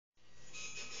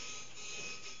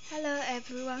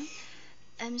everyone,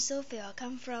 I'm Sophia,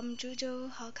 come from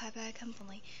Zhuzhou carbide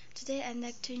company. Today I'd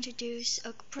like to introduce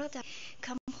a product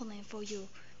component for you,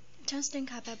 tungsten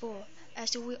carbide ball.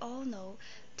 As we all know,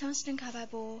 tungsten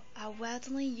carbide balls are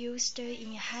widely used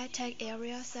in high-tech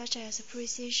areas such as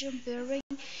precision bearing,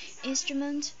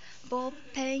 instrument, ball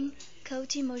pen,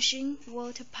 coating machine,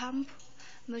 water pump,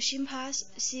 machine parts,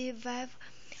 sea valve,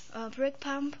 brake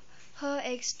pump, hull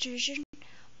extrusion,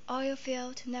 oil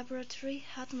field laboratory,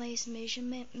 hardness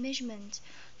measurement,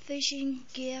 fishing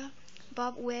gear,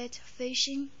 bob weight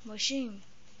fishing machine.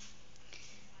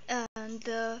 And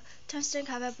the tungsten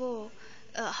carbide ball,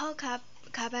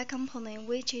 carbide component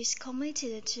which is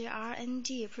committed to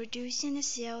R&D, producing and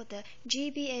sell the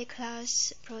GBA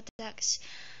class products.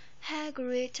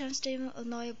 High-grade tungsten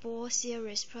alloy ball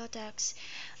series products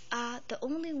are the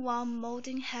only one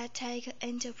modern high-tech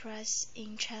enterprise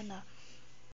in China.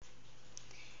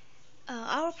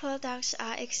 Our products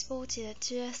are exported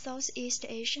to Southeast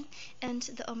Asia and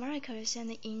the Americas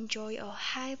and enjoy a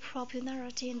high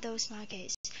popularity in those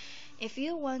markets. If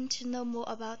you want to know more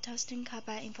about tungsten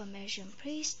carbide information,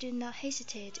 please do not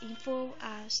hesitate to inform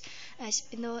us as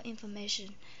below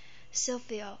information.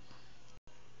 Sophia.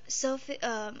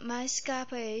 My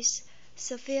Skype is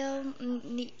Sophia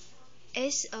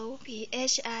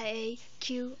SOPHIAQING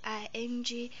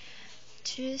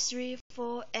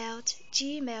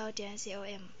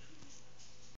 234@gmail.com.